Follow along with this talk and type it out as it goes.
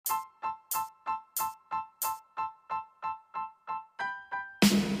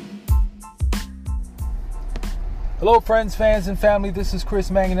Hello friends, fans, and family. This is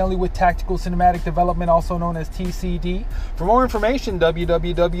Chris Manganelli with Tactical Cinematic Development, also known as TCD. For more information,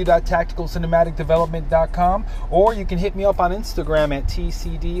 www.tacticalcinematicdevelopment.com, or you can hit me up on Instagram at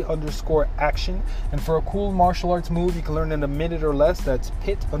TCD_action. And for a cool martial arts move you can learn in a minute or less, that's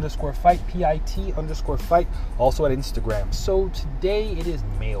pit_fight, PIT_fight, also at Instagram. So today it is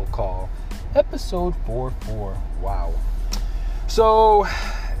Mail Call, episode 44. Wow. So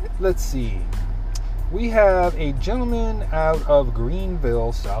let's see. We have a gentleman out of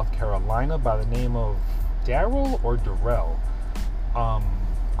Greenville, South Carolina by the name of Daryl or Darrell.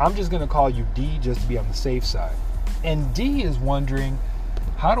 I'm just going to call you D just to be on the safe side. And D is wondering,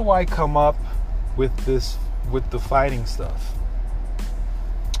 how do I come up with the fighting stuff?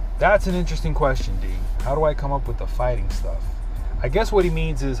 That's an interesting question, D. How do I come up with the fighting stuff? I guess what he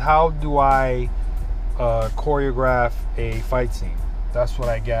means is, how do I choreograph a fight scene? That's what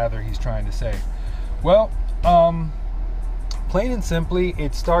I gather he's trying to say. Well, plain and simply,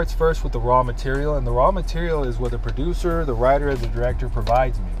 it starts first with the raw material, and the raw material is what the producer, the writer, or the director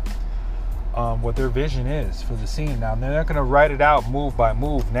provides me. What their vision is for the scene. Now, they're not going to write it out move by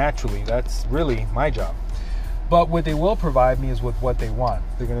move naturally. That's really my job. But what they will provide me is with what they want.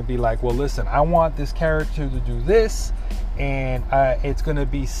 They're going to be like, well, listen, I want this character to do this, and it's going to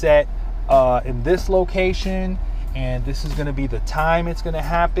be set in this location, and this is going to be the time it's going to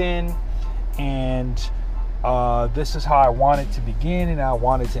happen. And this is how I want it to begin and I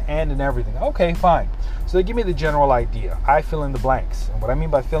want it to end and everything. Okay, fine. So they give me the general idea. I fill in the blanks. And what I mean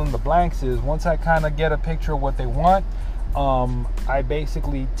by filling the blanks is, once I kind of get a picture of what they want, I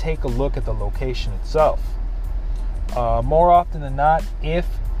basically take a look at the location itself. More often than not, if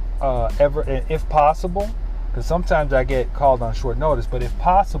possible, because sometimes I get called on short notice, but if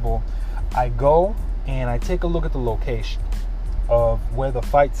possible, I go and I take a look at the location of where the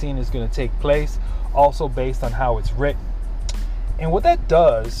fight scene is going to take place, also based on how it's written. And what that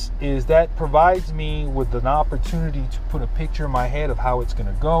does is that provides me with an opportunity to put a picture in my head of how it's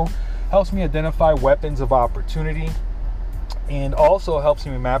going to go, helps me identify weapons of opportunity, and also helps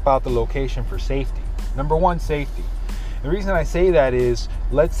me map out the location for safety. Number one, safety. The reason I say that is,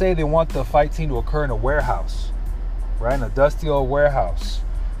 let's say they want the fight scene to occur in a warehouse, right? In a dusty old warehouse.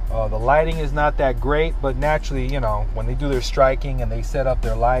 The lighting is not that great, but naturally, when they do their striking and they set up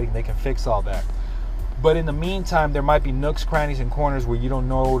their lighting, they can fix all that. But in the meantime, there might be nooks, crannies, and corners where you don't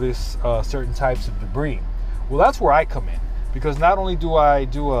notice certain types of debris. Well, that's where I come in, because not only do I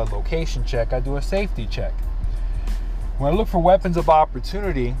do a location check, I do a safety check. When I look for weapons of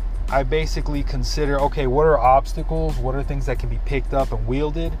opportunity, I basically consider, okay, what are obstacles? What are things that can be picked up and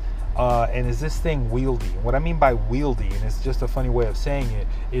wielded? And is this thing wieldy? And what I mean by wieldy, and it's just a funny way of saying it,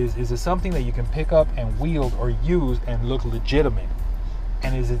 is it something that you can pick up and wield or use and look legitimate?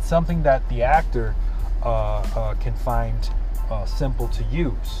 And is it something that the actor can find simple to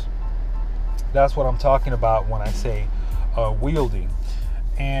use? That's what I'm talking about when I say wielding.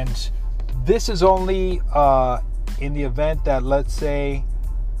 And this is only in the event that, let's say,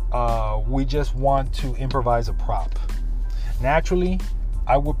 we just want to improvise a prop. Naturally,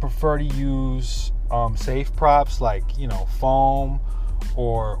 I would prefer to use safe props like, foam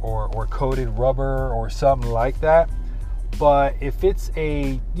or coated rubber or something like that. But if it's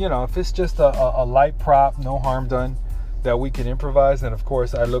if it's just a light prop, no harm done, that we can improvise, then of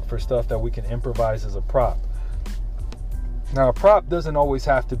course I look for stuff that we can improvise as a prop. Now, a prop doesn't always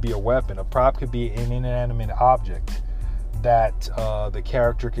have to be a weapon. A prop could be an inanimate object that the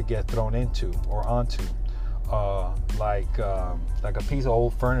character could get thrown into or onto. Like a piece of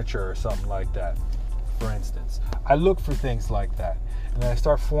old furniture or something like that, for instance. I look for things like that, and then I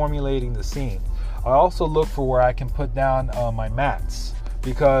start formulating the scene. I also look for where I can put down my mats,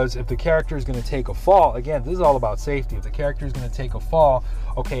 because if the character is going to take a fall, again, this is all about safety. If the character is going to take a fall,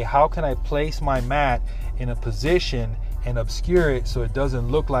 okay, how can I place my mat in a position and obscure it so it doesn't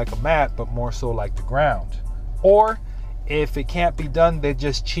look like a mat, but more so like the ground? Or if it can't be done, they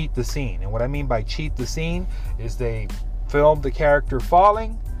just cheat the scene. And what I mean by cheat the scene is they film the character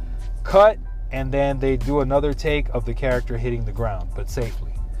falling, cut, and then they do another take of the character hitting the ground, but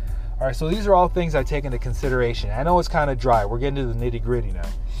safely. All right, so these are all things I take into consideration. I know it's kind of dry. We're getting to the nitty-gritty now.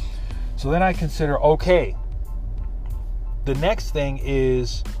 So then I consider, okay, the next thing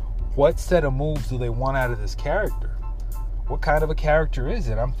is, what set of moves do they want out of this character? What kind of a character is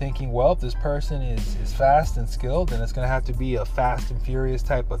it? I'm thinking, well, if this person is fast and skilled, then it's going to have to be a fast and furious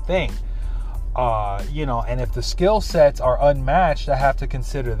type of thing. And if the skill sets are unmatched, I have to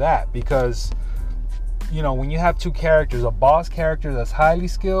consider that, because when you have two characters, a boss character that's highly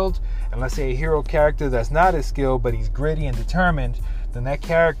skilled, and let's say a hero character that's not as skilled, but he's gritty and determined, then that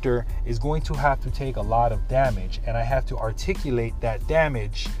character is going to have to take a lot of damage. And I have to articulate that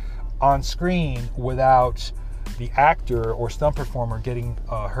damage on screen without the actor or stunt performer getting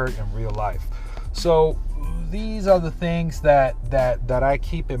hurt in real life. So these are the things that I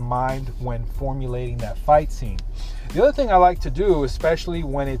keep in mind when formulating that fight scene. The other thing I like to do, especially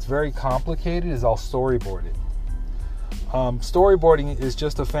when it's very complicated, is I'll storyboard it. Storyboarding is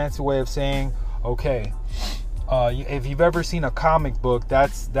just a fancy way of saying, okay, if you've ever seen a comic book,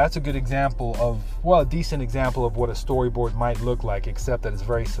 that's a good example of, a decent example of what a storyboard might look like, except that it's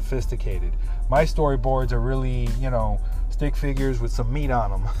very sophisticated. My storyboards are really, stick figures with some meat on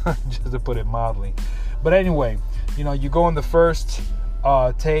them, just to put it mildly. But anyway, you go in the first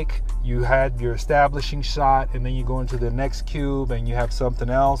take, you had your establishing shot, and then you go into the next cube and you have something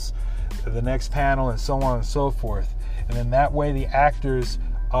else, the next panel, and so on and so forth. And then that way the actors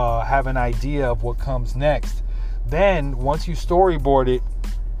have an idea of what comes next. Then once you storyboard it,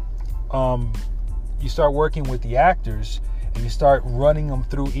 you start working with the actors and you start running them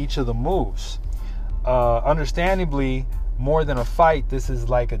through each of the moves. Understandably, more than a fight, this is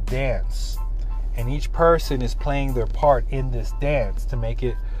like a dance. And each person is playing their part in this dance to make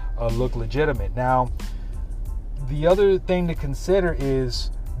it look legitimate. Now, the other thing to consider is,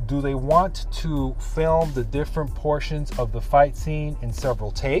 do they want to film the different portions of the fight scene in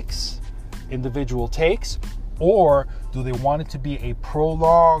several takes, individual takes, or do they want it to be a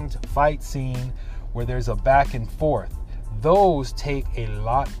prolonged fight scene where there's a back and forth? Those take a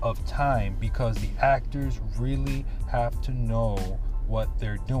lot of time because the actors really have to know what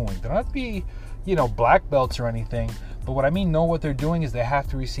they're doing. They don't have to be, black belts or anything, but what I mean know what they're doing is they have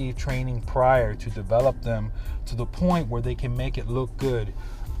to receive training prior to develop them to the point where they can make it look good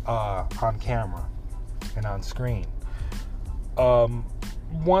on camera and on screen.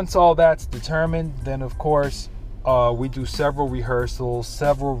 Once all that's determined, then of course we do several rehearsals,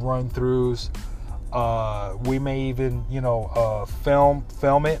 several run-throughs. We may even,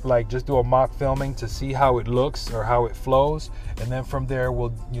 film it, like just do a mock filming to see how it looks or how it flows. And then from there,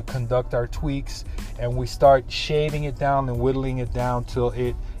 you conduct our tweaks and we start shaving it down and whittling it down till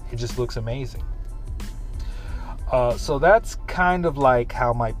it just looks amazing. So that's kind of like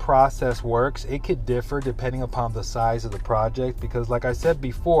how my process works. It could differ depending upon the size of the project, because like I said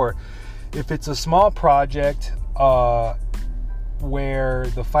before, if it's a small project where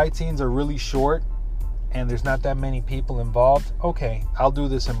the fight scenes are really short and there's not that many people involved, okay, I'll do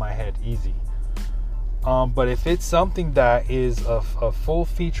this in my head, easy. But if it's something that is a full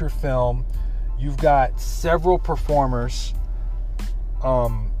feature film, you've got several performers,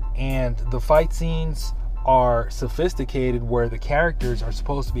 and the fight scenes are sophisticated where the characters are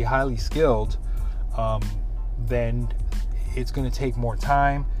supposed to be highly skilled, then it's going to take more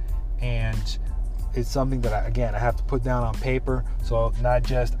time, and it's something that I have to put down on paper, so not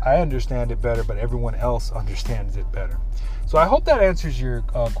just I understand it better, but everyone else understands it better. So I hope that answers your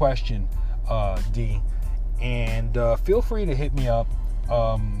question, D, and feel free to hit me up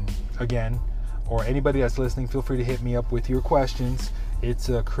again, or anybody that's listening, feel free to hit me up with your questions. It's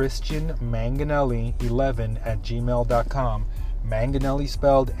Christian Manganelli 11 at gmail.com. Manganelli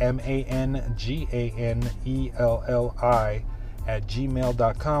spelled MANGANELLI at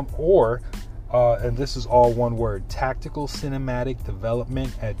gmail.com, or and this is all one word, Tactical Cinematic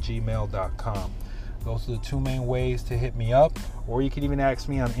Development at gmail.com. Those are the two main ways to hit me up, or you can even ask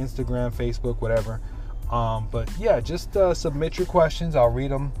me on Instagram, Facebook, whatever. But yeah, just submit your questions. I'll read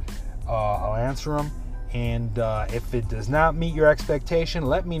them. I'll answer them. And if it does not meet your expectation,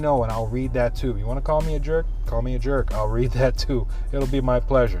 let me know and I'll read that too. You want to call me a jerk? Call me a jerk. I'll read that too. It'll be my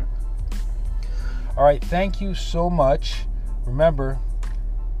pleasure. All right. Thank you so much. Remember,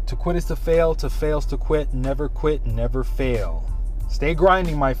 to quit is to fail is to quit. Never quit, never fail. Stay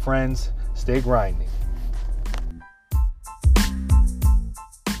grinding, my friends. Stay grinding.